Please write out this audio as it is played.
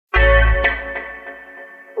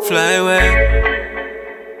Flyweh,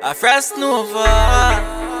 a Frass Nova,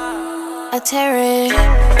 a Terryann.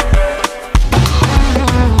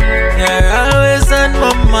 You're always on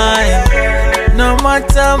my mind, no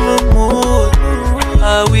matter my mood.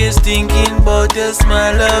 Always thinking about your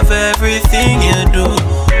smile, love everything you do.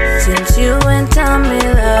 Since you went on me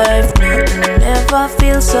life, nothing ever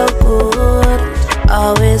feels so good.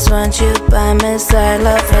 Always want you by my side,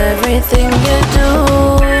 love everything you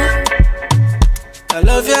do. I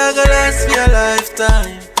love you, I gonna last for your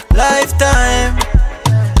lifetime, lifetime.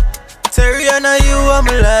 Terryann, you are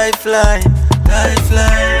my lifeline,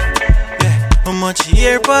 lifeline. Yeah, how much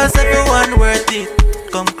year pass, everyone worth it.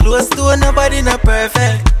 Come close to nobody not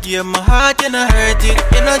perfect. Yeah, my heart, you not hurt it.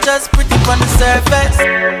 You're not just pretty on the surface.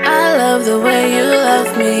 I love the way you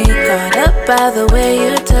love me, caught up by the way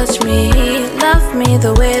you touch me. Love me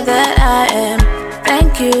the way that I am.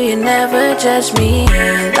 Thank you, you never judge me.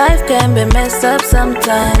 Life can be messed up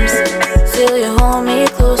sometimes, still you hold me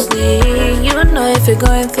closely. You know if you're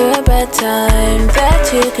going through a bad time,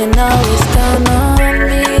 that you can always count on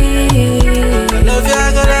me. I love you,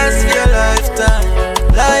 I gonna last for your lifetime,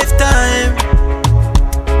 lifetime.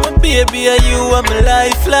 My baby, you are my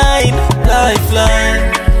lifeline,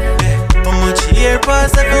 lifeline. Yeah. How much year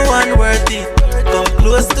pass, everyone worth it. Come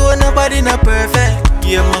close to nobody not perfect.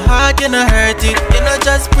 Yeah, my heart, you not hurt it. You're not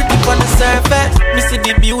just pretty on the surface. Me see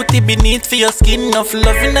the beauty beneath for your skin. Enough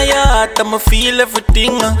love in your heart, I'ma feel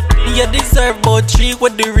everything. You deserve about 3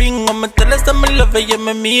 with the ring. I'ma tell us I'm love you,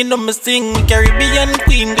 me mean, I'ma sing. Caribbean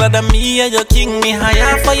queen, glad I'm me and your king. Me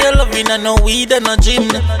higher for your loving and no weed and no gin.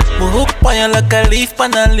 Me hook on you like a leaf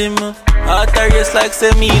on a limb. Heart a race like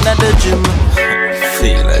say me in the gym.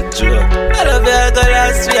 Feel a joke. I love you, I gonna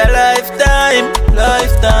last for your lifetime,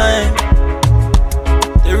 lifetime.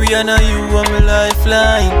 Terryann, you are my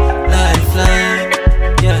lifeline, lifeline.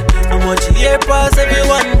 Yeah, how much year pass,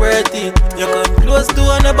 everyone worth it. You come close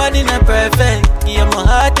to nobody not perfect. Yeah, my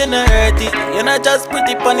heart, you not hurt it. You're not just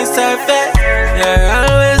pretty on the surface. You're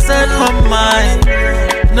always on my mind,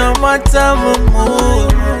 no matter my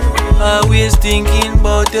mood. Always thinking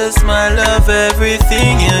about your smile, love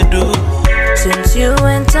everything you do. Since you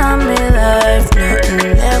went on me life,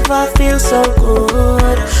 nothing ever feels so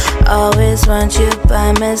good. Always want you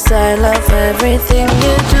by my side, love everything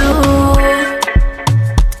you do.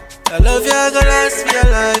 I love you, I gonna last for your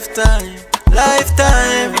lifetime,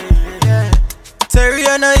 lifetime. Yeah.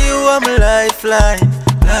 Terryann, you are my lifeline,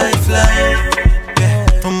 lifeline.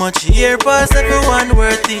 Yeah. How much year pass, everyone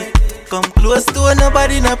worth it. Come close to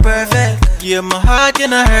nobody not perfect. Yeah, my heart, you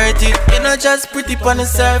not hurt it. You're not just pretty on the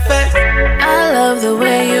surface. I love the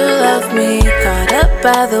way you love me, caught up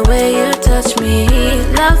by the way you touch me.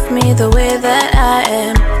 Love me the way that I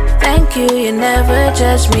am. Thank you, you never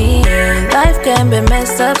judge me. Life can be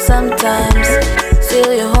messed up sometimes,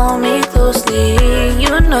 still you hold me closely.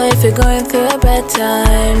 You know if you're going through a bad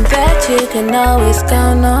time, that you can always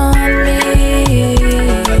count on me.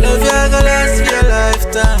 I love you, I gonna last for your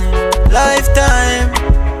lifetime, lifetime.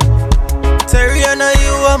 Terryann,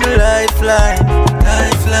 you are my lifeline,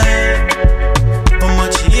 lifeline. How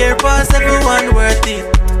much year pass, everyone worth it.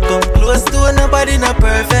 Come close to nobody not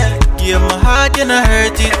perfect. Yeah, my heart, you not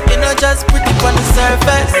hurt it. You're not just pretty on the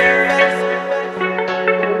surface.